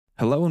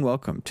Hello and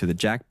welcome to the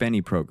Jack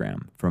Benny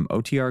program from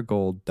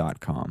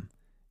OTRGold.com.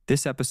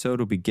 This episode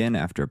will begin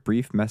after a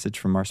brief message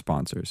from our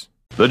sponsors.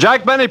 The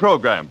Jack Benny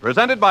program,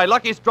 presented by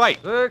Lucky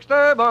Strike. There's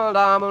never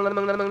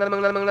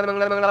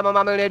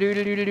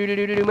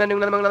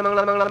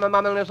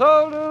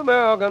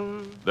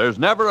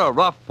a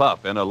rough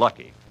puff in a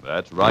Lucky.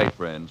 That's right,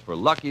 friends, for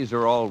Luckies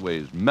are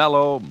always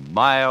mellow,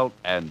 mild,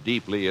 and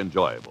deeply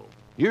enjoyable.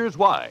 Here's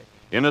why.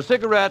 In a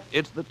cigarette,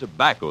 it's the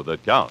tobacco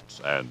that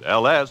counts, and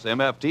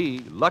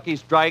LSMFT, Lucky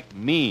Strike,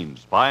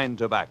 means fine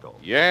tobacco.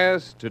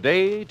 Yes,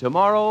 today,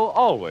 tomorrow,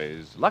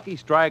 always. Lucky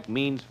Strike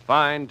means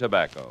fine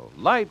tobacco.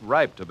 Light,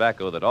 ripe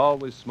tobacco that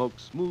always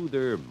smokes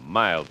smoother,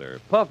 milder,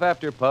 puff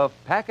after puff,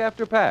 pack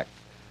after pack.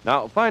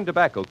 Now, fine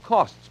tobacco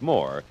costs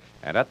more,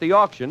 and at the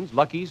auctions,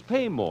 Luckies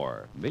pay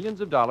more,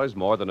 millions of dollars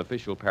more than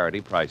official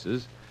parity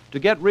prices, to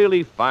get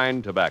really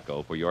fine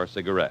tobacco for your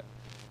cigarette.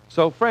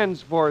 So,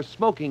 friends, for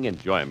smoking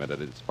enjoyment at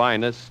its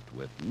finest,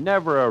 with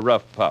never a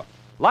rough puff,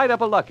 light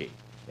up a Lucky.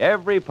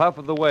 Every puff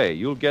of the way,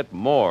 you'll get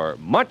more,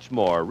 much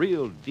more,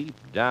 real deep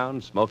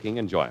down smoking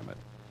enjoyment.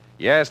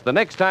 Yes, the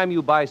next time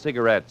you buy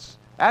cigarettes,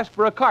 ask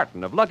for a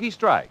carton of Lucky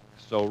Strike.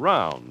 So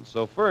round,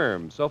 so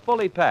firm, so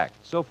fully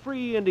packed, so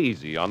free and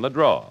easy on the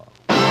draw.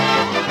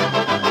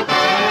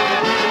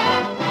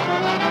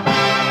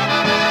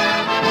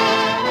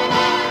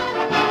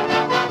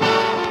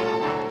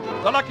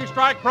 The Lucky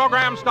Strike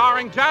program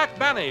starring Jack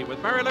Benny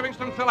with Mary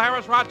Livingston, Phil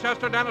Harris,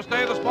 Rochester, Dennis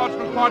Day, the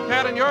Sportsman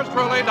Quartet, and yours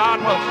truly,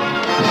 Don Wilson.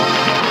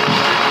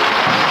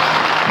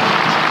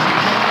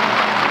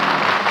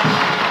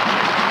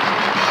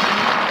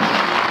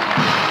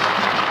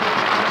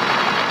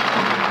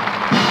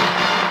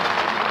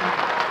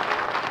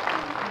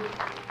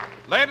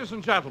 Ladies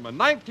and gentlemen,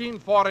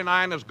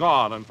 1949 is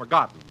gone and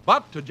forgotten.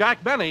 But to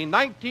Jack Benny,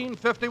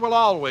 1950 will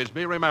always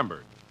be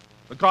remembered.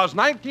 Because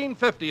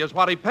 1950 is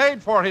what he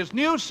paid for his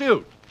new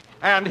suit.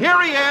 And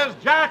here he is,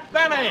 Jack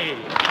Benny.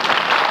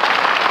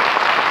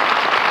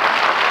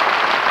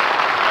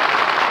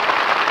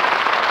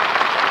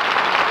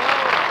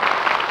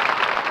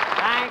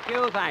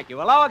 Thank you.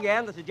 Hello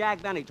again. This is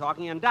Jack Benny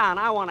talking. And, Don,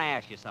 I want to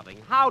ask you something.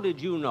 How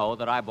did you know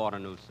that I bought a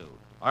new suit?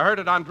 I heard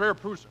it on Drear,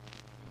 Pooson.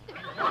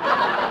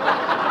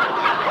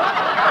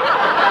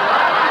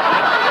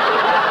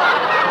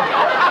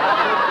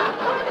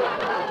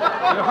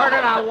 You heard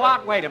it on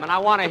what? Wait a minute, I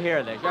want to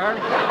hear this. You heard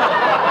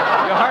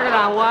it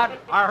on what?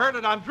 I heard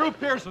it on Drew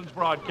Pearson's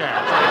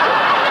broadcast.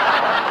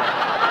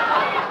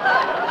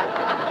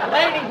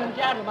 Ladies and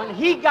gentlemen,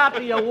 he got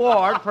the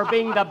award for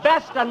being the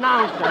best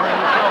announcer in the show.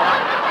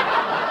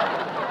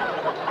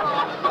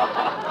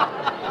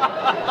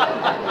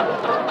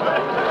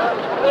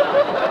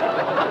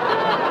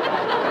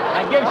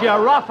 That gives you a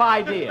rough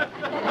idea.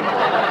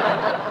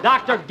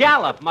 Dr.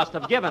 Gallup must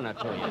have given it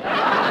to you.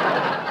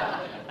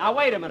 Now,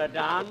 wait a minute,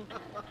 Don.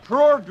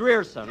 Drew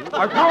Pearson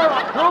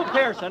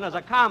is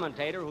a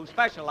commentator who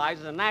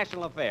specializes in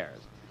national affairs.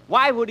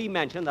 Why would he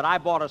mention that I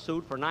bought a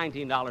suit for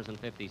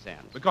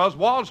 $19.50? Because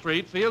Wall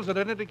Street feels that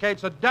it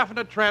indicates a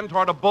definite trend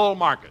toward a bull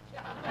market.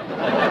 Yeah,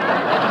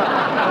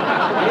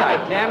 I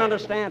can't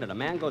understand it. A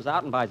man goes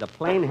out and buys a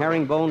plain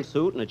herringbone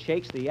suit, and it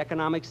shakes the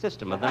economic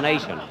system of the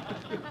nation.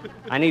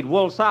 I need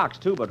wool socks,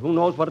 too, but who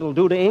knows what it'll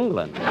do to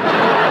England.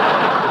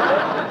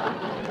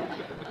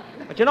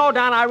 But you know,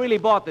 Don, I really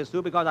bought this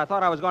suit because I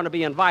thought I was going to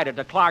be invited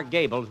to Clark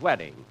Gable's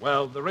wedding.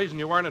 Well, the reason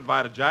you weren't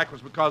invited, Jack,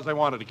 was because they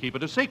wanted to keep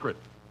it a secret.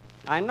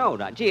 I know,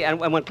 Don. Gee, and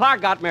when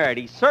Clark got married,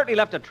 he certainly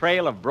left a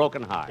trail of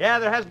broken hearts. Yeah,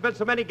 there hasn't been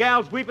so many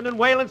gals weeping and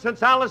wailing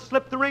since Alice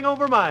slipped the ring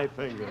over my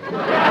finger.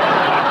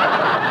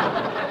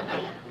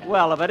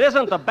 Well, if it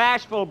isn't the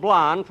bashful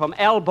blonde from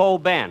Elbow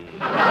Bend.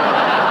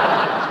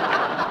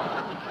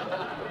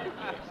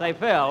 Say,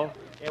 Phil.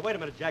 Yeah, wait a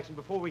minute, Jackson.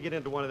 Before we get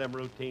into one of them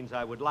routines,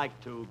 I would like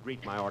to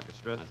greet my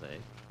orchestra. I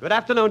see. Good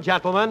afternoon,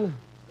 gentlemen.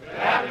 Good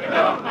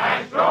afternoon,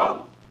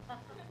 Maestro.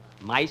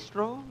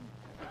 Maestro?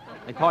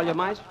 They call you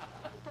Maestro?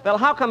 Phil,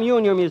 how come you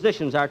and your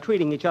musicians are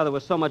treating each other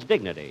with so much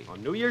dignity?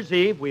 On New Year's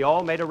Eve, we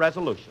all made a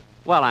resolution.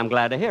 Well, I'm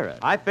glad to hear it.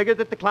 I figured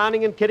that the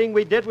clowning and kidding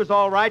we did was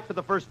all right for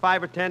the first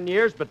 5 or 10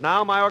 years, but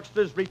now my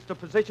orchestra's reached a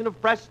position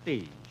of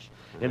prestige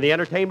in the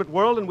entertainment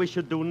world, and we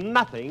should do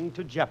nothing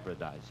to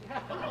jeopardize it.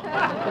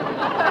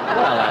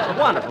 Well, that's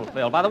wonderful,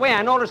 Phil. By the way,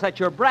 I noticed that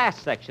your brass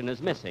section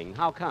is missing.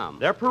 How come?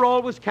 Their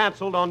parole was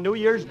canceled on New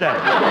Year's Day.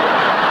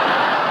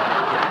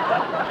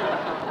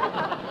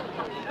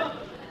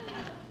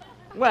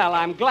 Well,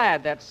 I'm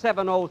glad that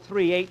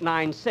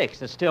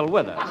 703896 is still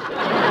with us.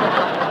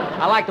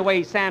 I like the way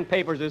he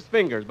sandpapers his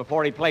fingers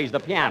before he plays the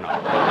piano.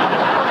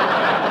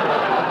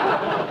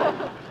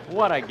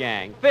 What a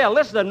gang. Phil,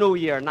 this is the new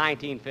year,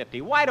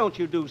 1950. Why don't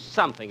you do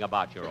something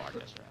about your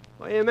orchestra?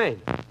 What do you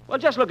mean? Well,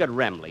 just look at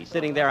Remley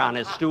sitting there on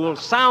his stool,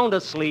 sound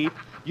asleep,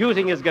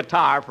 using his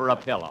guitar for a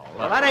pillow.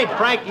 Well, that ain't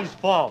Frankie's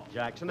fault,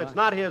 Jackson. It's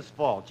not his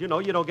fault. You know,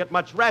 you don't get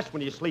much rest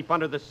when you sleep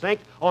under the sink,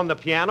 on the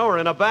piano, or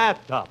in a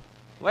bathtub.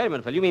 Wait a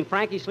minute, Phil. You mean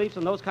Frankie sleeps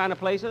in those kind of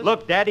places?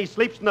 Look, Dad, he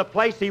sleeps in the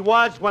place he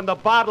was when the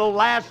bottle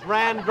last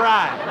ran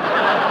dry.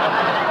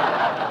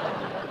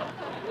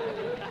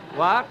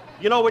 What?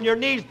 You know, when your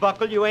knees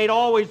buckle, you ain't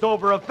always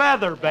over a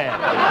feather bed.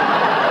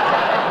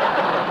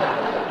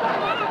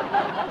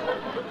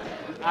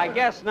 I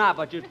guess not,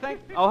 but you'd think...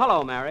 Oh,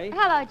 hello, Mary.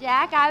 Hello,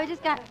 Jack. I was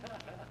just going to...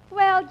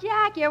 Well,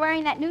 Jack, you're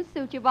wearing that new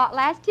suit you bought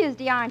last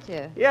Tuesday, aren't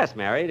you? Yes,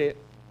 Mary.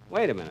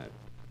 Wait a minute.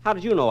 How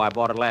did you know I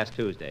bought it last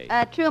Tuesday?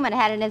 Truman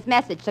had it in his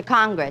message to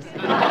Congress.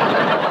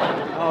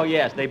 Oh,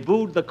 yes. They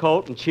booed the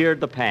coat and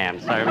cheered the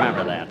pants. I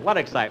remember that. What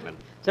excitement.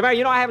 So, Mary,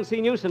 you know I haven't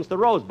seen you since the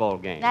Rose Bowl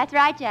game. That's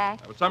right, Jack.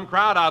 There was some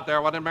crowd out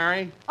there, wasn't it,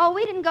 Mary? Oh,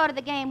 we didn't go to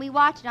the game. We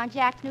watched it on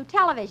Jack's new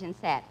television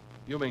set.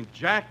 You mean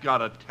Jack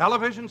got a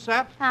television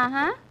set?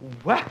 Uh-huh.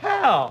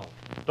 Well,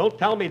 don't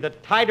tell me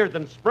that tighter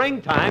than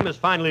springtime is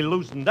finally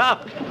loosened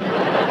up.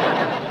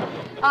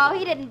 Oh,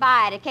 he didn't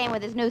buy it. It came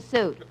with his new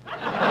suit.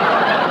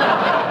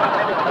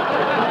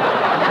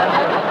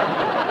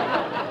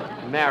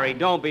 Mary,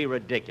 don't be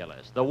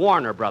ridiculous. The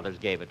Warner Brothers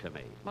gave it to me.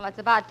 Well, it's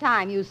about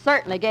time. You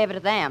certainly gave it to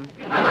them.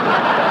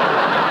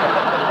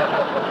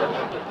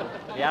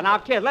 Yeah, now,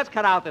 kids, let's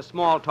cut out this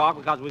small talk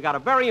because we got a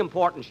very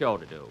important show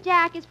to do.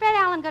 Jack, is Fred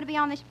Allen going to be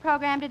on this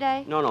program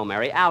today? No,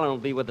 Mary. Alan will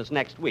be with us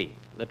next week.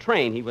 The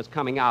train he was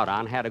coming out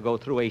on had to go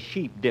through a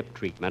sheep dip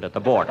treatment at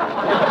the border.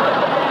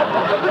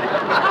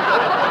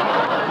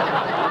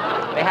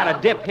 They had to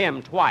dip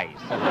him twice.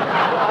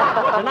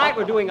 Tonight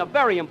we're doing a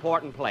very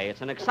important play.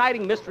 It's an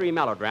exciting mystery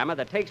melodrama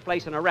that takes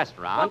place in a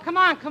restaurant. Oh, come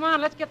on.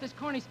 Let's get this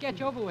corny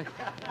sketch over with.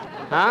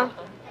 Huh?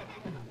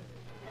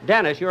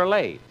 Dennis, you're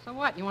late. So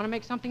what? You want to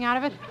make something out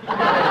of it?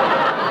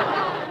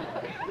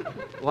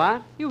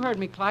 What? You heard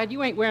me, Clyde.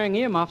 You ain't wearing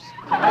earmuffs.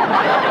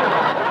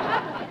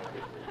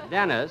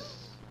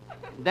 Dennis.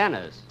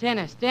 Dennis.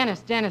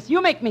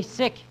 You make me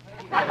sick.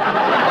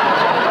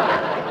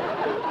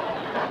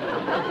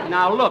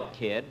 Now, look,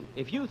 kid.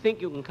 If you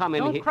think you can come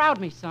in here... Don't crowd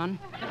me, son.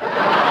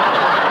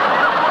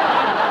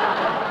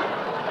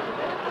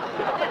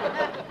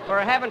 For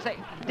heaven's sake.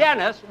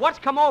 Dennis, what's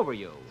come over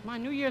you? It's my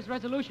New Year's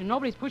resolution.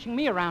 Nobody's pushing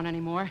me around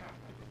anymore.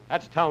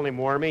 That's telling him,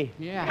 Wormy.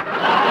 Yeah.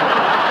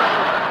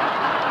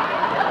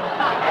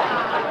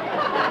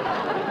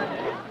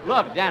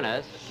 Look,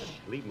 Dennis.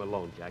 Leave him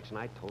alone, Jackson.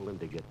 I told him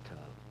to get...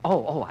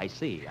 Oh, I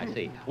see.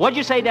 What'd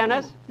you say,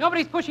 Dennis?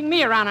 Nobody's pushing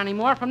me around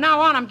anymore. From now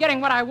on, I'm getting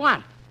what I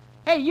want.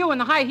 Hey, you in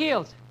the high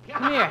heels.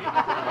 Come here.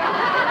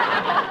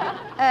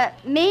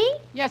 Me?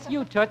 Yes,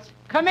 you, Toots.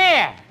 Come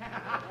here.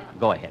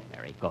 Go ahead,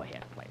 Mary. Go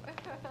ahead. Play.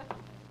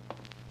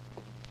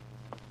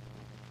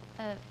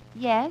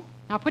 Yes?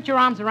 Now put your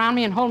arms around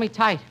me and hold me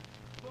tight.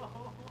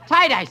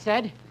 Tight, I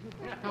said.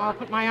 Now I'll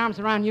put my arms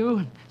around you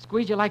and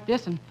squeeze you like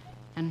this and...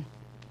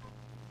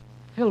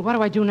 Phil, what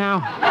do I do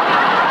now?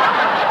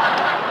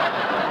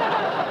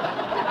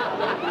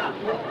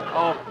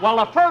 Oh, well,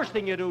 the first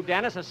thing you do,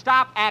 Dennis, is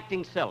stop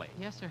acting silly.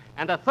 Yes, sir.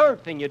 And the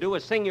third thing you do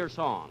is sing your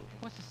song.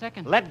 What's the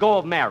second? Let Go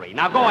of Mary.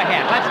 Now go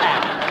ahead. Let's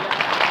have it.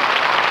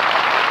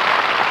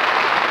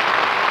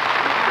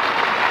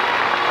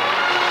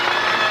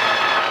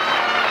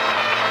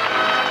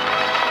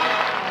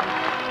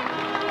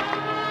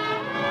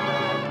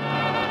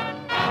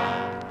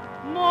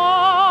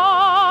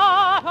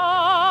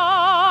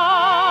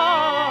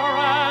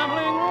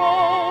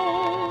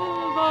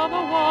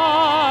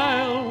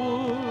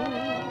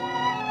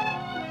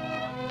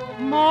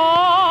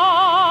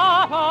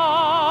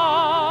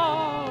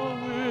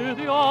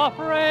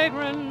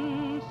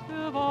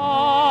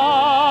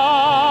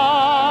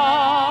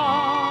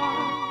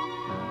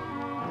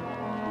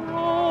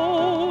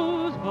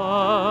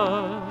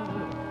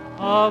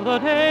 Of the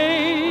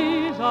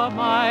days of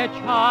my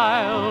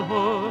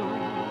childhood,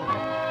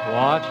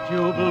 watched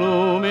you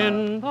bloom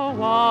in the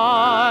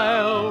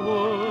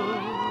wildwood,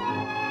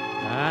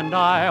 and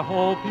I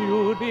hope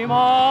you'd be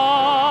mine.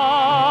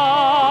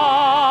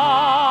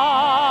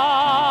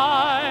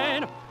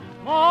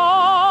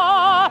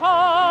 Martha,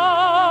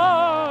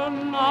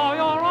 now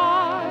your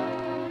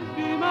eyes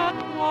beam at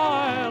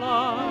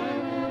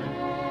twilight,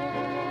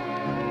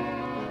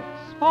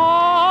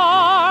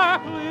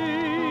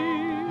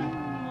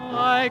 sparkling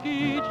like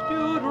each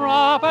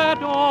dewdrop at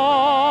dawn.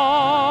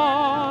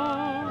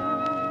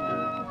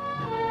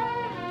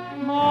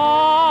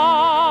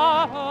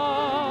 Martha,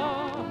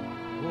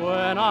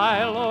 when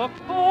I look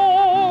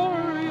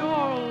o'er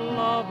your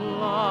love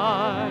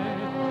light,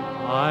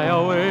 I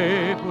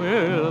awake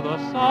with a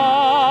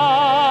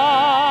sigh,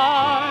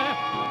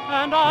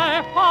 and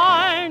I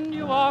find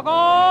you are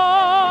gone.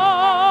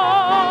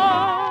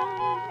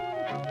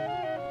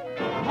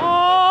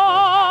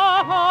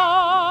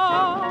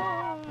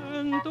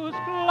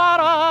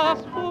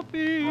 Claras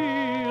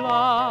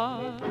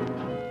pupilas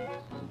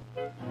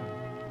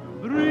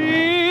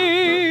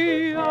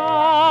brilla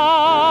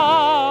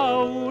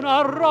una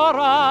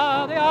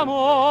aurora de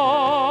amor.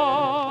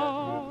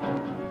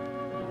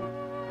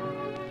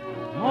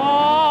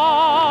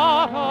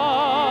 Martha,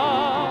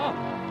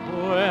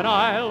 when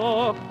I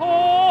look for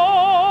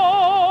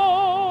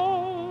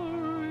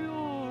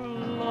your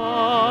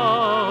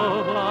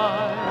love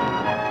light,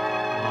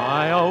 I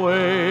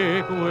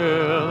awake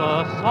with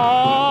a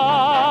sigh.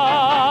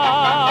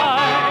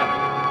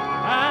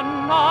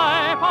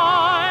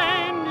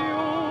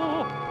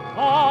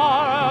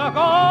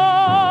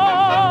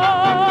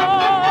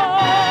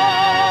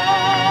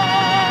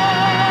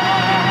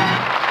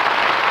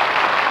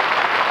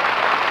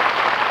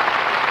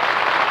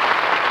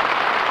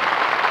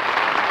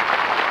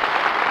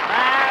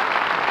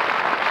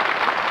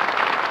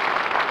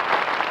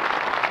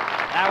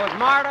 That was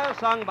Marta,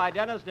 sung by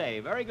Dennis Day.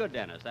 Very good,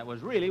 Dennis. That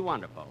was really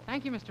wonderful.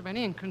 Thank you, Mr.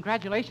 Benny, and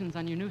congratulations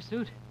on your new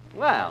suit.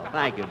 Well,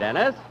 thank you,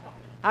 Dennis.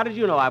 How did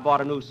you know I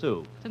bought a new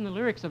suit? It's in the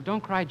lyrics of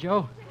Don't Cry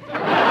Joe.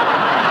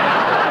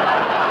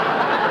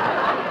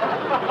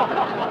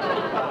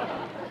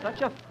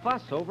 Such a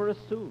fuss over a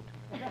suit.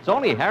 It's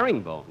only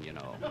herringbone, you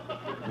know.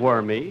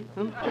 Wormy.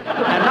 And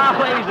now,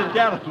 ladies and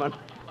gentlemen,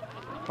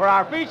 for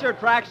our feature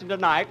attraction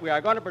tonight, we are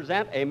going to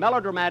present a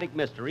melodramatic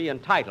mystery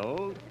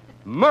entitled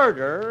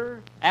Murder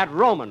at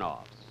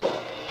Romanoff's.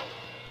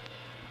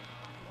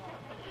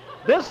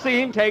 This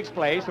scene takes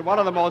place in one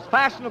of the most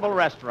fashionable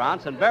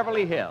restaurants in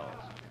Beverly Hills,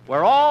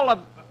 where all of...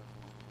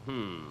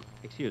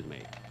 excuse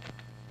me.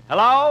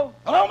 Hello?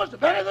 Hello, Mr.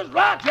 Benny. This is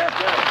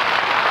Rochester.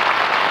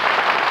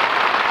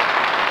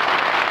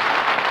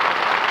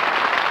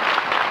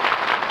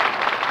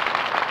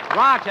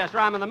 Rochester,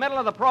 I'm in the middle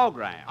of the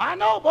program. I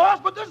know, boss,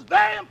 but this is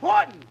very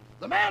important.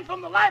 The man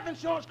from the life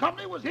insurance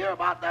company was here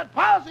about that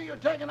policy you're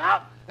taking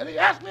out, and he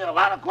asked me a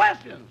lot of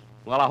questions.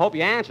 Well, I hope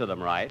you answer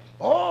them right.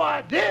 Oh,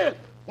 I did.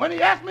 When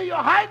he asked me your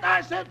height,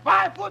 I said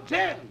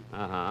 5'10".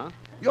 Uh-huh.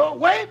 Your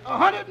weight,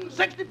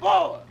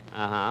 164.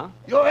 Uh-huh.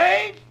 Your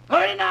age,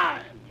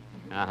 39.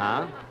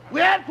 Uh-huh.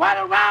 We had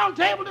quite a round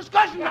table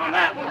discussion on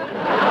that one.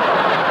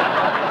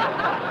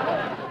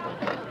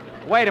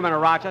 Wait a minute,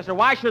 Rochester.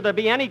 Why should there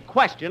be any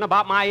question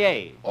about my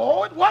age?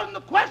 Oh, it wasn't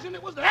the question.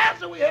 It was the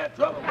answer we had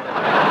trouble with.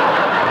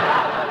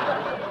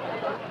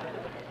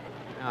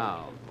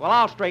 Oh. Well,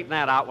 I'll straighten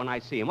that out when I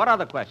see him. What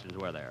other questions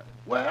were there?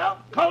 Well,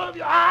 color of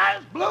your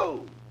eyes,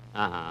 blue.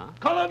 Uh-huh.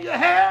 Color of your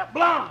hair,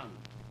 blonde.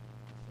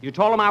 You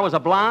told him I was a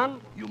blonde?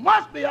 You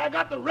must be. I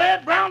got the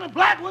red, brown, and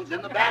black ones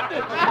in the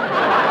bandits.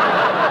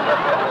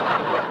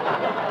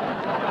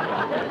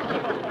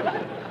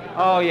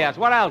 Oh, yes.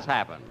 What else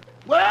happened?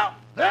 Well,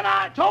 then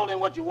I told him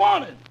what you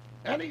wanted.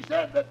 And he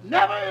said that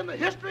never in the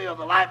history of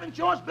the life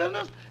insurance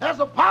business has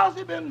a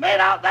policy been made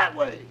out that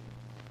way.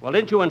 Well,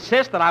 didn't you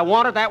insist that I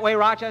want it that way,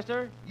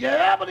 Rochester?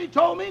 Yeah, but he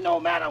told me no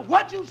matter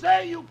what you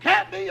say, you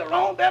can't be your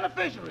own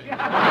beneficiary.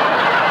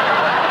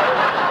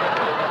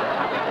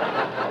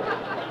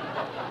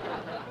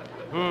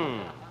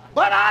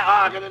 But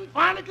I argued and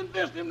finally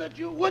convinced him that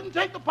you wouldn't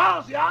take the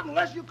policy out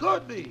unless you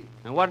could be.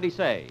 And what did he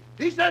say?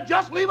 He said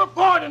just leave a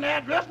forwarding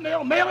address and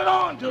they'll mail it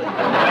on to you.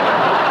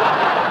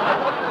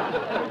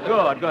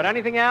 Good, good.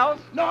 Anything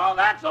else? No,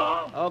 that's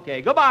all.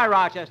 Okay. Goodbye,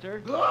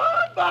 Rochester.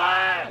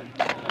 Goodbye.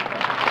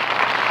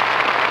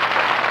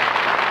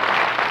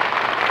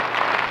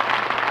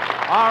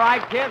 All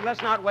right, kids,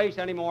 let's not waste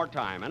any more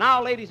time. And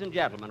now, ladies and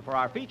gentlemen, for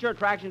our feature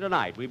attraction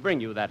tonight, we bring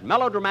you that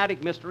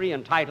melodramatic mystery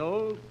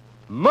entitled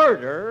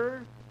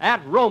Murder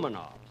at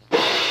Romanoff's.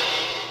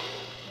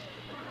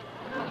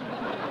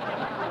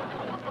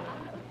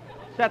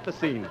 Set the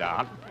scene,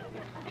 Don.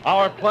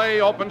 Our play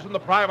opens in the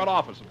private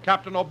office of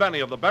Captain O'Benny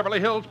of the Beverly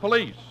Hills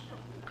Police.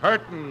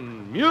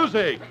 Curtain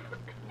music.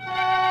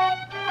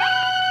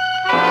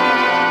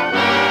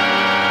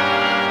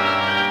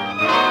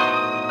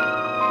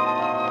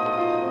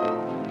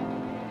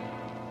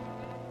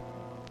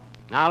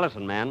 Now,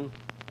 listen, men.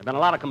 There have been a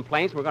lot of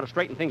complaints. We're going to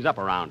straighten things up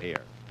around here.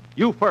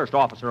 You first,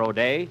 Officer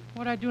O'Day.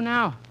 What'd I do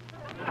now?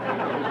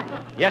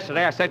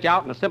 Yesterday, I set you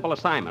out on a simple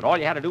assignment. All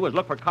you had to do was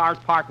look for cars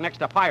parked next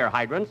to fire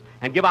hydrants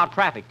and give out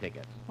traffic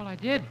tickets. Well, I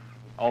did.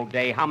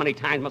 O'Day, how many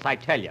times must I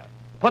tell you?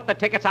 Put the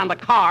tickets on the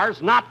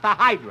cars, not the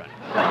hydrants.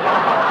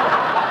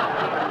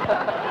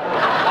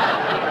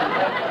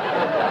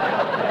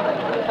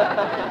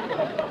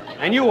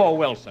 And you, O.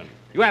 Wilson,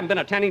 you haven't been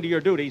attending to your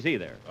duties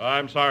either.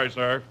 I'm sorry,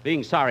 sir.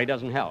 Being sorry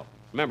doesn't help.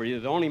 Remember, you're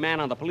the only man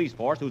on the police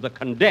force who's a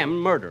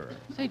condemned murderer.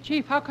 Say,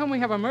 Chief, how come we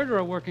have a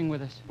murderer working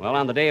with us? Well,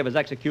 on the day of his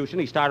execution,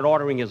 he started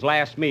ordering his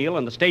last meal,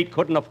 and the state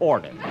couldn't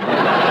afford it. But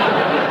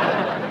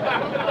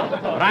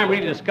I'm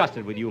really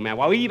disgusted with you, man.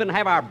 Why, we even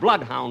have our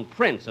bloodhound,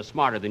 Prince, is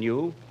smarter than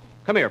you.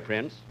 Come here,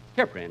 Prince.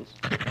 Here, Prince.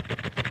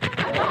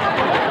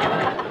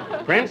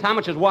 Prince, how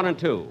much is 1 and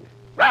 2?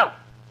 Row!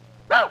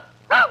 Row!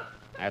 Row!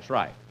 That's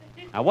right.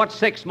 Now, what's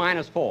 6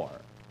 minus 4?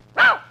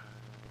 Row!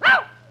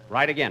 Row!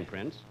 Right again,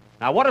 Prince.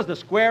 Now, what is the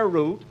square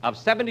root of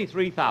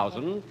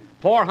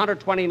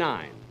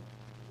 73,429?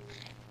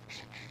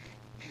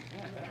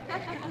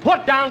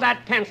 Put down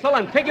that pencil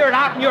and figure it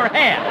out in your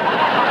head.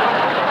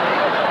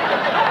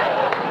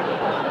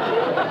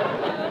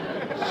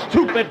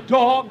 Stupid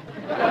dog.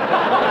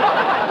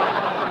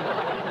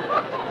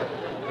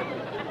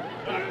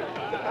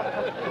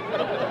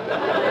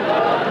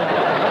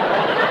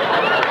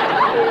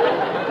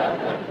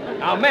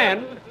 Now,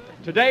 men,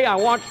 today I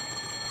want...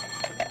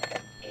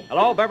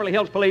 Hello, Beverly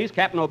Hills Police,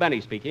 Captain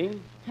O'Benny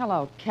speaking.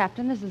 Hello,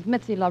 Captain. This is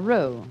Mitzi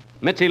LaRue.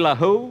 Mitzi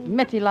LaWho?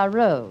 Mitzi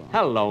LaRue.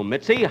 Hello,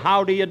 Mitzi.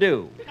 How do you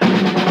do?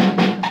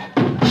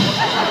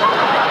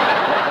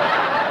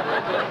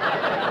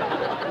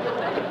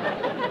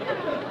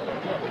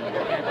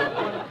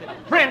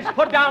 Prince,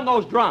 put down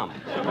those drums.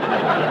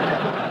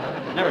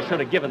 Never should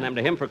have given them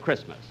to him for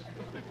Christmas.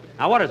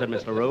 Now, what is it,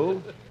 Miss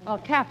LaRue? Well,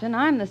 Captain,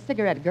 I'm the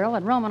cigarette girl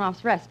at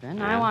Romanoff's restaurant.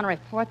 Yeah? I want to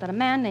report that a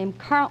man named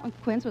Carlton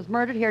Quince was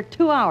murdered here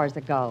 2 hours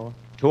ago.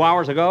 2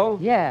 hours ago?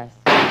 Yes.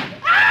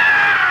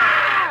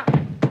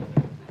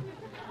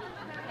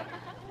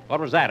 What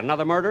was that,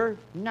 another murder?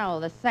 No,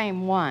 the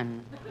same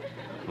one.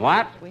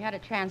 What? We had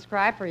it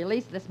transcribed for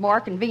release at this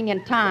more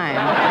convenient time.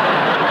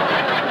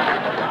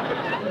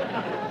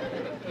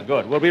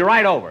 Good. We'll be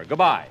right over.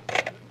 Goodbye.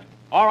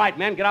 All right,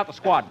 men, get out the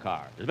squad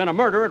car. There's been a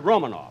murder at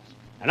Romanoff's.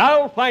 And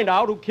I'll find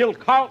out who killed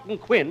Carlton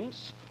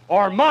Quince,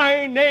 or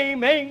my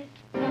name ain't...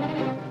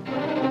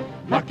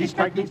 Lucky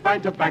Strike means fine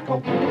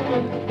tobacco.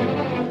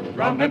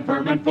 Rum and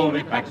firm and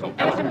fully packed, so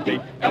L-S-M-T,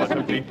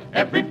 L-S-M-T.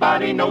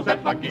 Everybody knows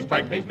that Lucky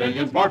Strike pays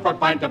millions more for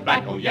fine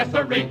tobacco. Yes,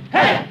 sirree.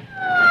 Hey!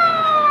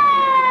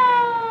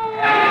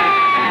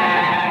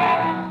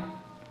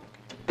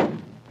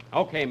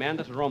 Okay, man,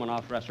 this is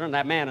Romanoff's restaurant.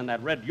 That man in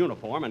that red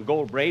uniform and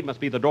gold braid must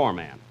be the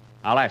doorman.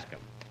 I'll ask him.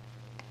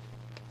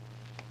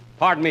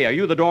 Pardon me, are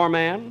you the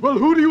doorman? Well,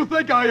 who do you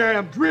think I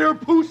am, Drear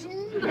Pooson?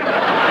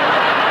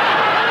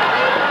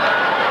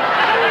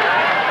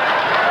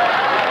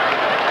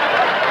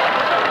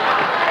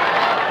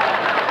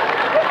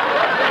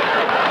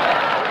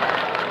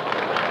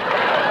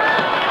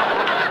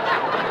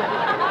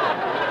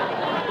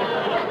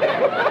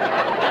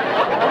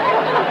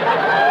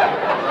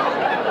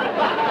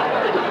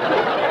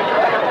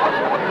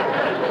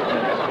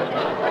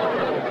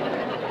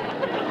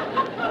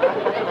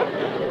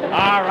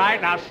 All right,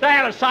 now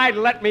stand aside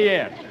and let me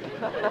in.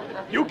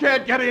 You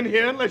can't get in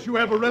here unless you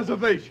have a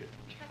reservation.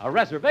 A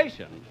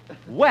reservation?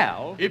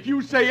 Well... If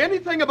you say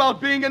anything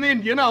about being an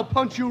Indian, I'll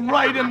punch you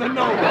right in the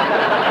nose.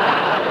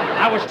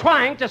 I was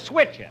trying to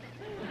switch it.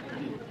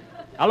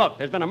 Now, look,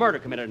 there's been a murder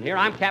committed in here.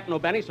 I'm Captain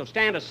O'Benny, so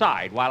stand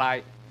aside while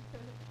I...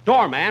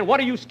 Doorman, what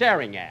are you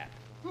staring at?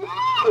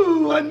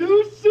 Ooh, a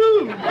new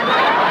suit.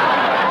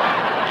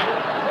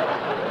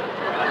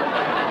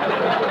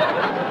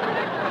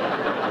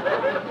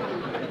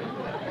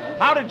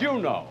 How did you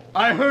know?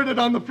 I heard it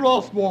on the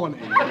frost warning.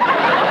 Oh,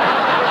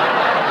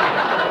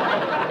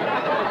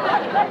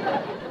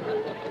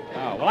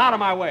 well, out of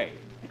my way.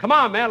 Come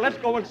on, man, let's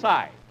go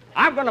inside.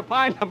 I'm going to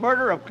find the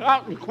murder of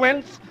Carlton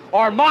Quince,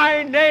 or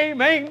my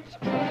name ain't...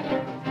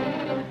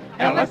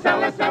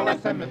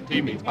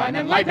 L-S-M-T means fine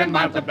and light and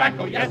mild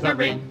tobacco. Yes,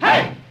 sirree.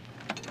 Hey!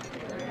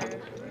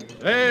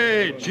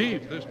 Hey,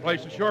 Chief, this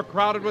place is sure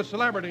crowded with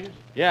celebrities.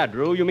 Yeah,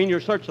 Drew, you mean you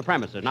searched the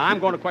premises. Now, I'm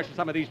going to question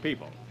some of these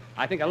people.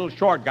 I think that little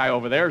short guy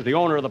over there is the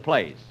owner of the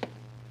place.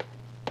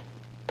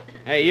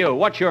 Hey, you,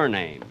 what's your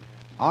name?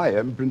 I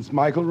am Prince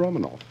Michael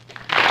Romanoff.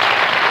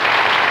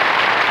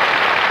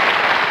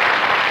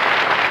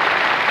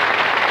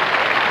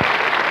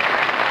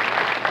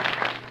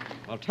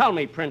 Well, tell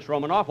me, Prince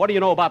Romanoff, what do you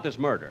know about this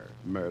murder?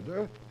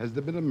 Murder? Has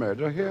there been a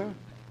murder here?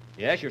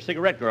 Yes, your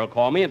cigarette girl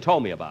called me and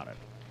told me about it.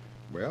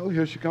 Well,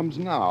 here she comes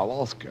now.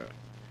 I'll ask her.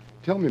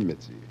 Tell me,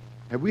 Mitzi,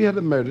 have we had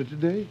a murder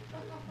today?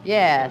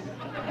 Yes.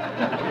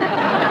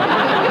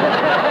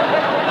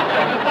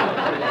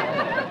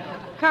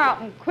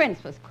 Carlton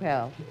Quince was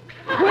killed.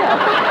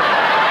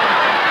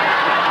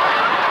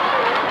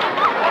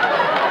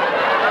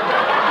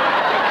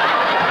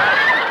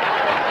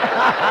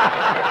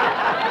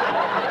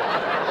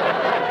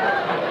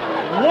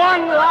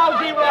 One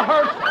lousy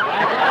rehearsal.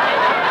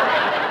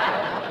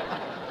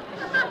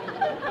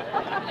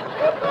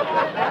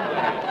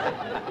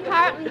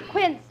 Carlton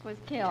Quince was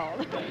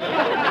killed.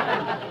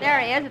 There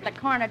he is at the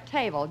corner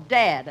table,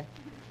 dead.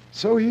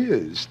 So he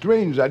is.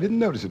 Strange, I didn't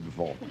notice it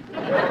before.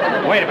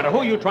 Wait a minute, who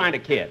are you trying to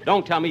kid?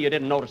 Don't tell me you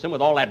didn't notice him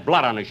with all that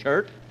blood on his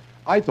shirt.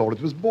 I thought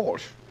it was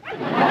Borscht.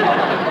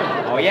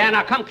 Oh, yeah?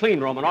 Now, come clean,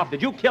 Romanoff.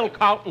 Did you kill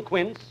Carlton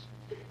Quince?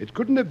 It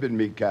couldn't have been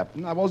me,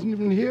 Captain. I wasn't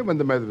even here when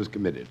the murder was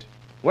committed.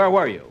 Where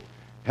were you?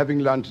 Having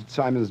lunch at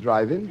Simon's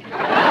Drive-In.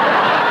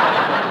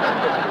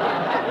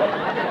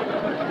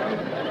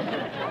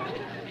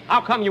 How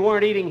come you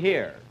weren't eating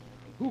here?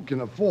 Who can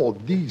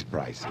afford these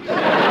prices?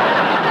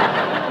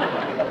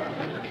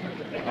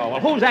 Oh, well,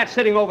 who's that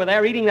sitting over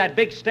there eating that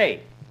big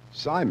steak?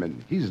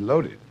 Simon, he's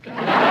loaded. I'll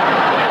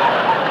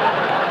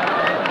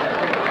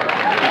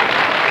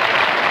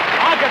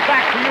get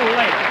back to you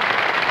later.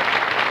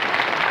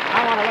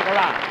 I want to look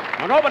around.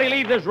 Now, nobody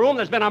leave this room.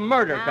 There's been a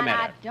murder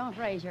committed. Now, don't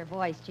raise your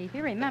voice, Chief.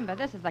 You remember,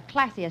 this is the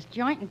classiest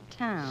joint in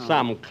town.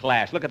 Some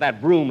class. Look at that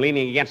broom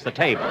leaning against the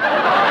table.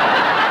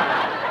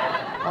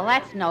 Well,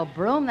 that's no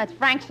broom. That's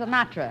Frank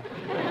Sinatra.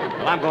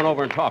 Well, I'm going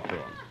over and talk to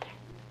him.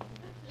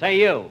 Say,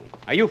 you.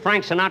 Are you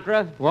Frank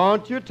Sinatra?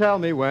 Won't you tell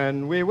me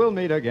when we will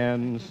meet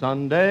again?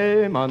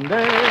 Sunday,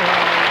 Monday.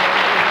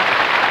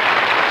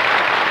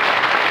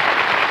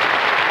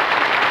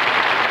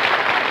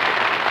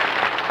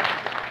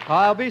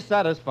 I'll be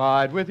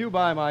satisfied with you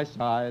by my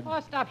side. Oh,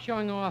 stop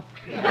showing off.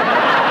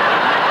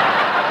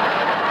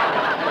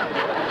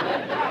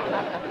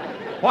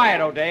 Quiet,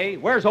 O'Day.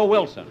 Where's O.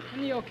 Wilson?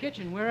 In the old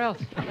kitchen. Where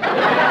else?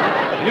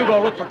 You go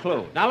look for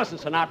clues. Now, listen,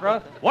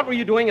 Sinatra. What were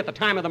you doing at the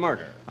time of the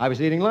murder? I was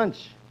eating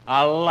lunch.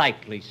 A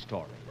likely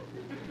story.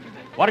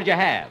 What did you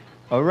have?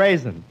 A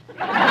raisin.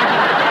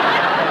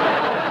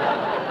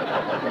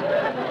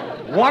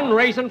 One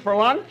raisin for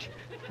lunch?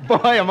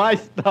 Boy, am I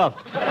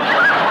stuffed.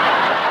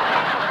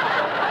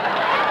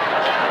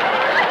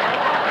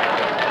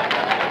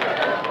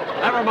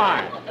 Never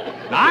mind.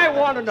 I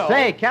want to know.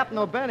 Say, Captain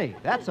O'Benny,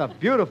 that's a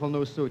beautiful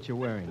new suit you're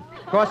wearing.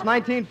 Cost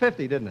 $19.50,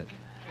 didn't it?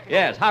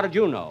 Yes, how did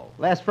you know?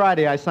 Last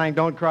Friday, I sang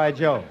Don't Cry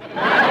Joe.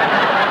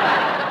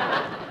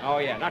 Oh,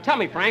 yeah. Now, tell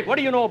me, Frank, what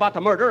do you know about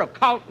the murder of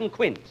Carlton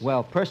Quince?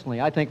 Well,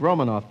 personally, I think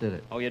Romanoff did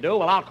it. Oh, you do?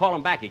 Well, I'll call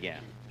him back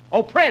again.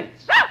 Oh,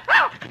 Prince!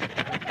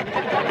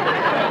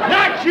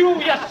 Not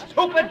you, you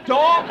stupid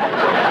dog!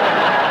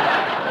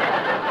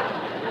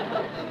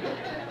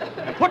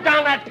 Put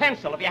down that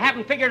pencil. If you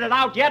haven't figured it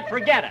out yet,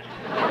 forget it.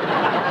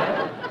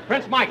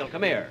 Prince Michael,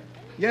 come here.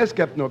 Yes,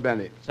 Captain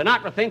O'Benny.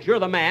 Sinatra thinks you're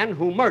the man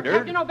who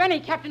murdered...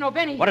 Captain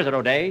O'Benny. What is it,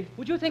 O'Day?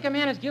 Would you think a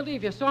man is guilty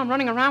if you saw him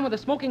running around with a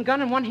smoking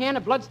gun in one hand, a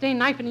blood-stained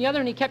knife in the other,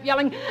 and he kept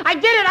yelling, I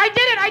did it, I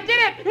did it, I did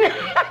it!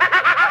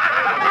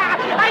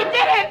 I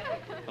did it!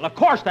 Well, of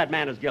course that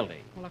man is guilty.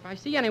 Well, if I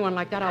see anyone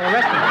like that, I'll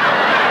arrest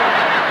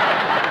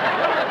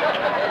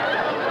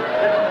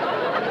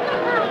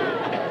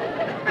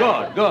him.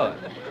 Good, good.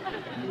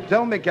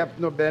 Tell me,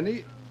 Captain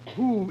O'Benny,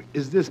 who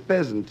is this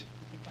peasant?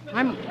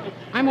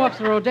 I'm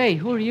Officer O'Day.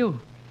 Who are you?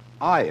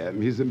 I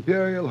am His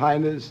Imperial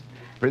Highness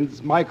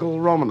Prince Michael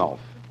Romanoff.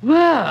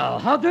 Well,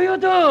 how do you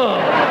do?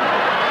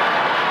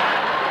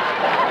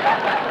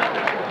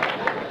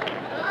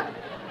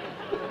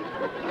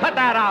 Cut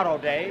that out,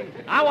 O'Day.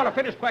 I want to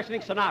finish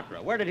questioning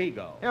Sinatra. Where did he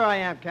go? Here I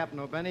am, Captain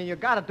O'Benny. You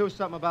got to do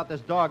something about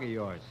this dog of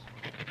yours.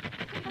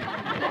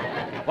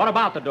 What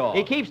about the dog?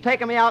 He keeps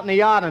taking me out in the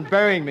yard and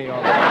burying me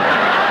over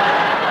there.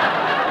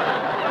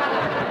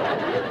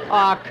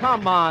 Aw,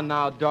 come on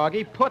now,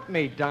 doggy. Put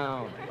me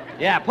down.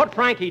 Yeah, put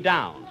Frankie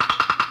down.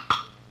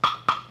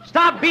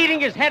 Stop beating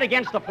his head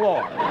against the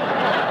floor.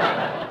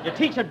 You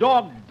teach a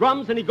dog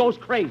drums and he goes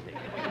crazy.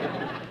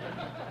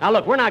 Now,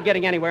 look, we're not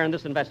getting anywhere in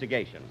this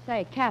investigation.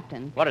 Say,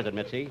 Captain. What is it,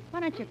 Mitzi? Why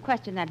don't you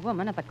question that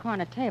woman at the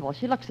corner table?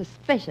 She looks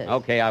suspicious.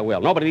 Okay, I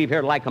will. Nobody leave here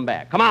till I come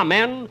back. Come on,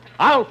 men.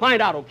 I'll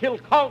find out who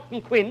killed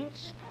Carlton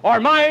Quince, or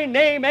my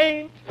name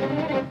ain't...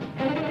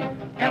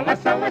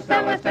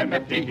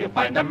 LSMFD, you'll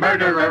find the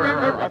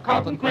murderer of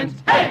Carlton Quince.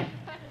 Hey!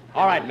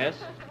 All right, miss.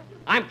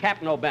 I'm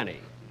Captain O'Benny.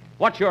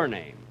 What's your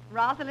name?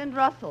 Rosalind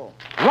Russell.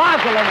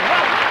 Rosalind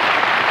Russell!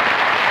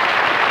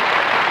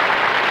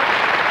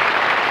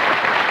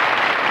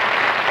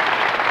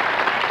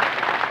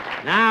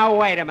 Now,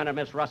 wait a minute,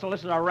 Miss Russell.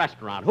 This is a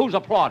restaurant. Who's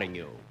applauding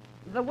you?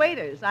 The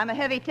waiters. I'm a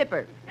heavy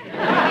tipper.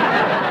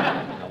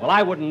 Well,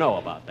 I wouldn't know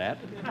about that.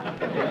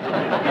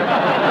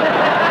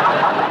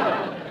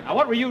 Now,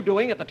 what were you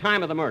doing at the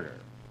time of the murder?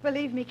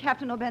 Believe me,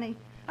 Captain O'Benny,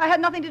 I had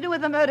nothing to do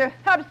with the murder.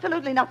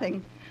 Absolutely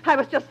nothing. I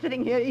was just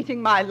sitting here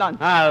eating my lunch.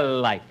 A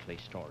likely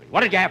story.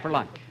 What did you have for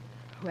lunch?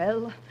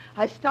 Well,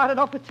 I started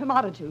off with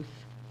tomato juice.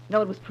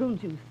 No, it was prune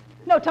juice.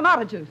 No,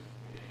 tomato juice.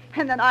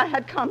 And then I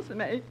had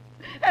consommé.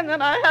 And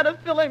then I had a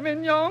filet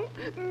mignon,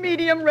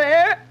 medium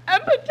rare,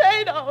 and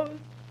potatoes.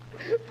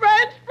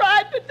 French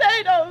fried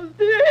potatoes.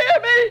 Do you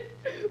hear me?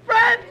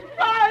 French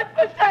fried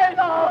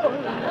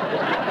potatoes.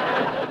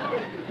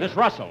 Miss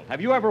Russell, have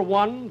you ever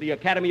won the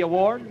Academy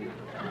Award?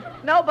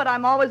 No, but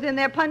I'm always in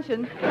there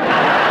punching.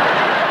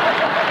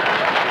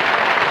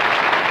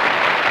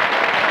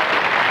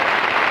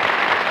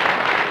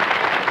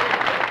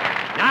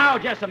 Now,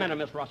 just a minute,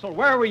 Miss Russell.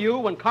 Where were you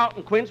when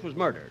Carlton Quince was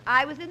murdered?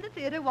 I was in the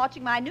theater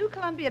watching my new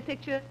Columbia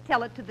picture,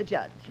 Tell It to the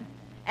Judge.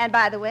 And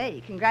by the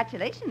way,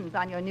 congratulations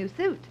on your new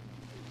suit.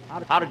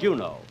 How did you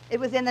know?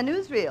 It was in the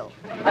newsreel.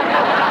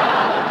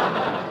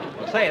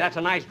 Well, say, that's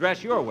a nice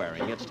dress you're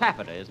wearing. It's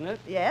taffeta, isn't it?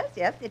 Yes,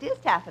 it is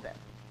taffeta.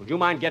 Would you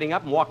mind getting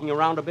up and walking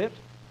around a bit?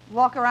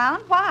 Walk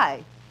around?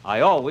 Why? I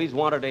always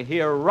wanted to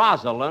hear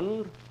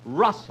Rosalind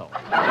Russell.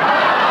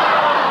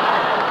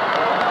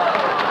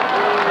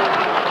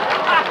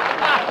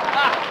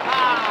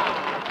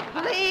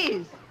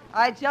 Please,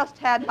 I just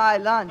had my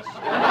lunch.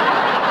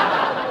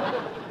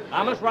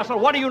 Now, Miss Russell,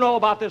 what do you know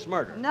about this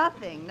murder?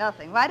 Nothing.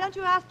 Why don't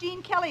you ask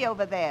Gene Kelly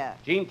over there?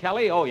 Gene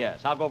Kelly? Oh,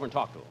 yes. I'll go over and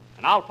talk to him.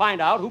 And I'll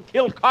find out who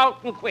killed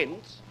Carlton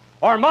Quince,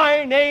 or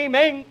my name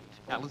ain't...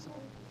 Ellison.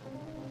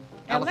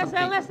 Ellis.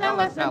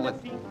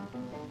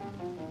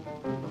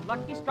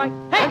 Lucky strike.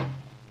 Hey!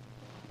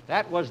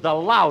 That was the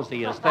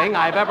lousiest thing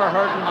I've ever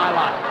heard in my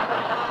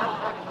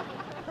life.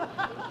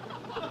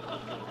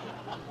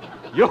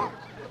 You're...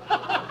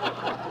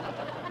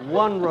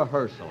 One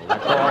rehearsal,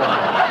 that's all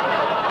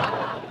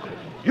right.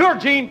 You're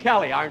Gene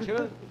Kelly, aren't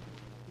you?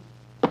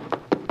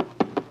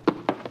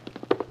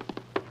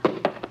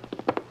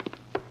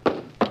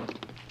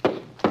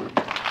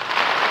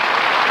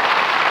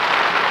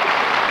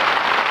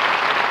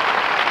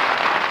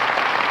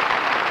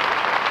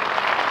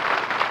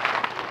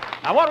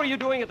 Now, what were you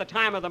doing at the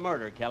time of the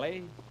murder,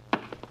 Kelly?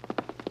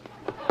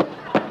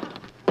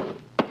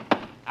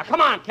 Now,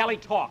 come on, Kelly,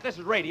 talk. This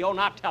is radio,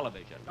 not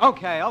television.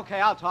 Okay,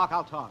 I'll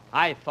talk.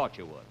 I thought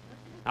you would.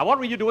 Now, what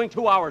were you doing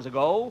 2 hours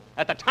ago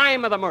at the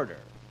time of the murder?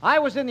 I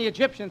was in the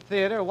Egyptian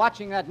Theater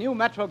watching that new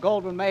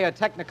Metro-Goldwyn-Mayer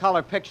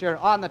Technicolor picture,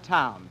 On the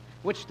Town,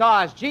 which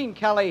stars Gene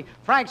Kelly,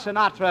 Frank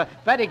Sinatra,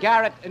 Betty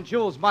Garrett, and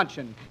Jules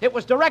Munchin. It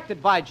was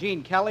directed by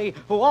Gene Kelly,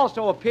 who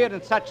also appeared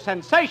in such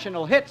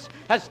sensational hits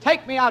as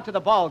Take Me Out to the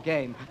Ball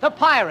Game, The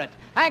Pirate,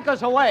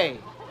 Anchors Away.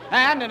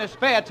 And in his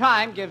spare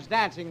time gives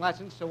dancing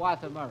lessons to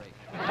Arthur Murray.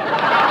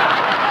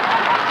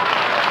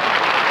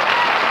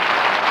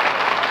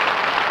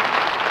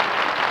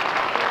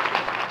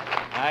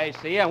 I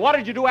see. And what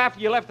did you do after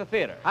you left the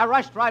theater? I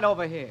rushed right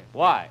over here.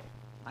 Why?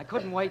 I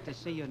couldn't wait to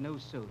see your new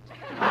suit.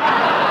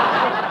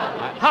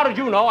 How did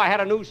you know I had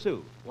a new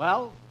suit?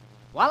 Well,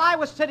 while I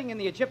was sitting in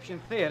the Egyptian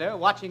theater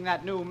watching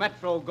that new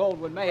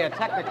Metro-Goldwyn-Mayer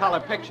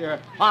Technicolor picture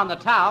on the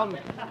town,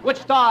 which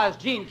stars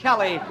Gene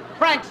Kelly,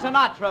 Frank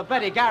Sinatra,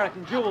 Betty Garrett,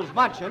 and Jules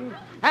Munchin,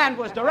 and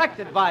was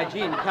directed by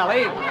Gene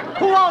Kelly,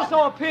 who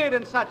also appeared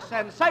in such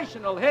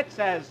sensational hits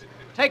as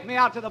Take Me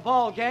Out to the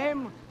Ball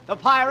Game, The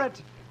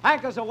Pirate,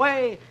 Anchors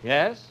Away.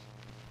 Yes?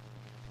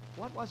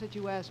 What was it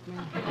you asked me?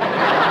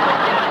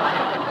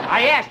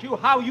 I asked you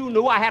how you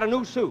knew I had a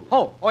new suit.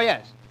 Oh,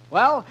 yes.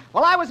 Well,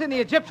 while I was in the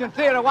Egyptian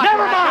theater watching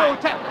Never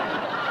that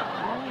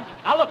mind!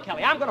 Now, look,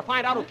 Kelly, I'm going to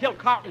find out who killed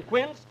Carlton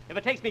Quince if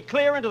it takes me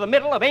clear into the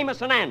middle of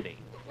Amos and Andy.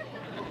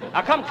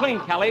 Now, come clean,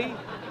 Kelly.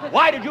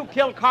 Why did you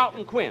kill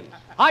Carlton Quince?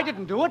 I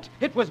didn't do it.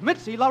 It was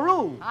Mitzi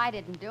LaRue. I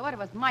didn't do it. It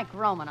was Mike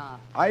Romanoff.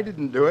 I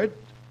didn't do it.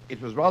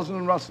 It was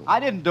Rosalind Russell.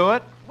 I didn't do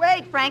it.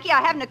 Wait, Frankie,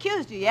 I haven't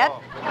accused you yet.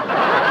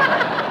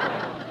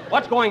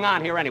 What's going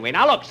on here anyway?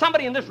 Now, look,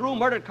 somebody in this room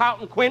murdered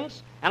Carlton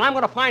Quince, and I'm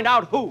going to find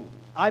out who.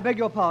 I beg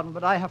your pardon,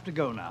 but I have to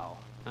go now.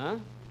 Huh?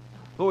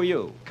 Who are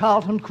you?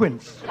 Carlton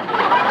Quince.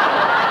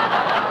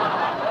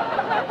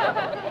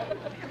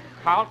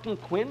 Carlton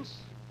Quince?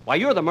 Why,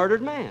 you're the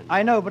murdered man.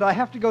 I know, but I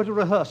have to go to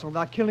rehearsal.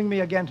 They're killing me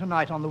again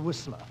tonight on the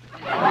Whistler.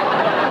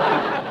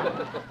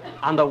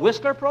 On the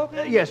Whistler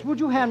program? Yes, would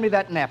you hand me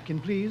that napkin,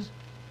 please?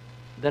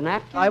 The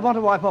napkin? I want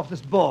to wipe off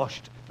this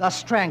borscht. They're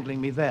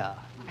strangling me there.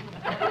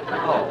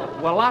 Oh,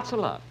 well, lots of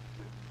luck.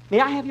 May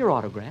I have your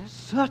autograph?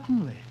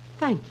 Certainly.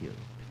 Thank you.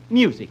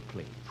 Music,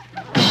 please.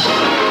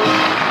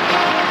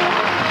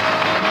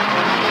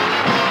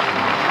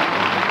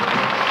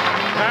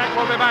 Jack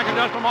will be back in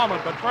just a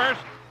moment, but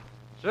first...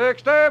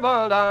 6 table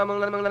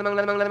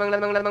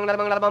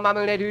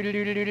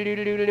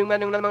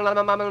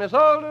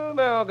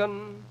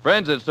American.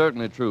 Friends, it's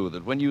certainly true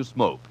that when you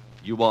smoke,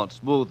 you want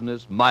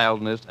smoothness,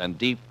 mildness, and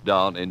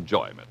deep-down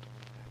enjoyment.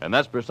 And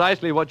that's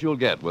precisely what you'll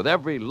get with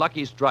every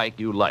Lucky Strike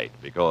you light,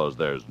 because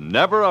there's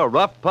never a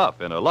rough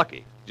puff in a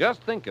Lucky.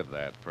 Just think of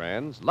that,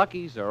 friends.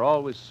 Luckies are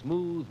always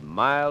smooth,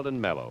 mild,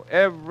 and mellow,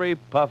 every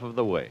puff of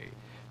the way.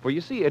 For you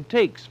see, it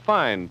takes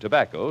fine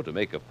tobacco to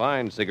make a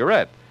fine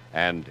cigarette.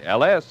 And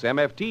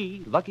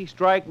LSMFT, Lucky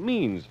Strike,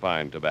 means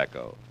fine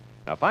tobacco.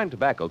 Now, fine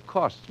tobacco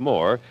costs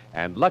more,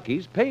 and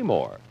Luckies pay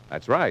more.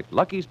 That's right.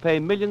 Luckies pay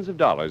millions of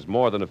dollars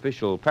more than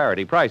official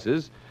parity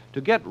prices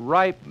to get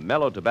ripe,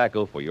 mellow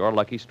tobacco for your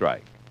Lucky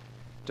Strike.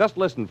 Just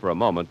listen for a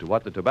moment to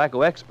what the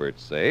tobacco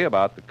experts say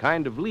about the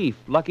kind of leaf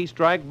Lucky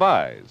Strike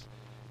buys.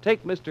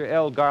 Take Mr.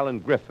 L.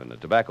 Garland Griffin, a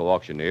tobacco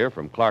auctioneer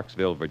from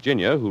Clarksville,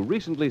 Virginia, who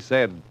recently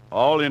said,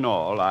 "All in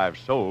all, I've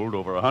sold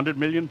over 100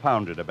 million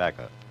pounds of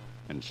tobacco.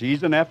 And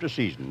season after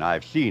season,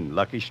 I've seen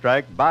Lucky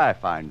Strike buy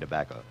fine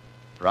tobacco.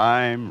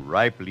 Prime,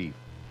 ripe leaf.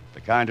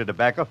 The kind of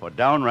tobacco for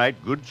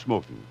downright good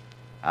smoking.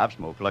 I've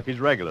smoked Luckies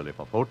regularly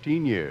for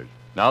 14 years.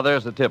 Now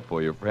there's a tip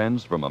for you,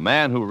 friends, from a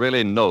man who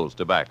really knows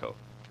tobacco.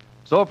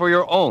 So for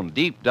your own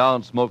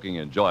deep-down smoking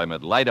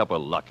enjoyment, light up a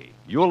Lucky.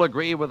 You'll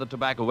agree with the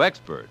tobacco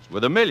experts,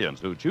 with the millions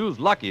who choose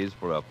Luckies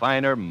for a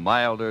finer,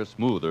 milder,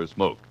 smoother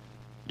smoke.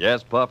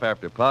 Yes, puff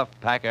after puff,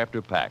 pack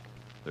after pack.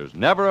 There's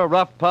never a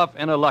rough puff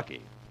in a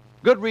Lucky.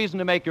 Good reason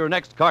to make your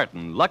next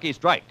carton Lucky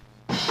Strike.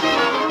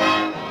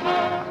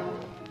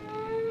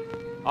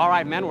 All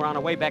right, men, we're on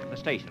our way back to the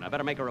station. I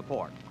better make a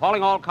report.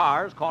 Calling all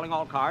cars,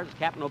 it's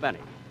Captain O'Benny.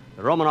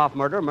 The Romanoff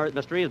murder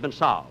mystery has been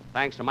solved,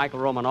 thanks to Michael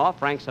Romanoff,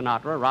 Frank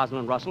Sinatra,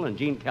 Rosalind Russell, and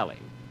Gene Kelly.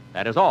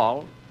 That is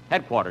all.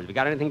 Headquarters, you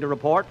got anything to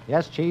report?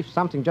 Yes, Chief.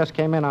 Something just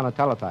came in on a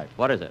teletype.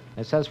 What is it?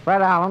 It says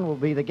Fred Allen will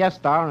be the guest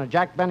star on a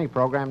Jack Benny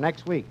program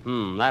next week.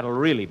 That'll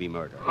really be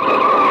murder.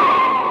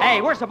 Hey,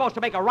 we're supposed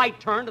to make a right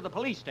turn to the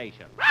police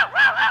station.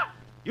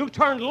 You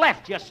turned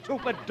left, you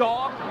stupid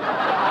dog.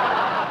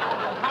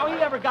 How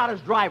he ever got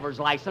his driver's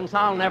license,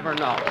 I'll never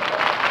know.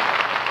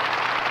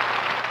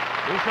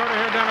 Be sure to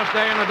hear Dennis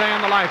Day and the Day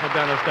in the Life of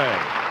Dennis Day.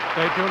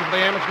 Stay tuned for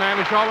the Amos and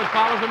Andy Show, which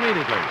follows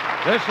immediately.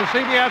 This is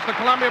CBS, the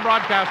Columbia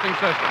Broadcasting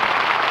System.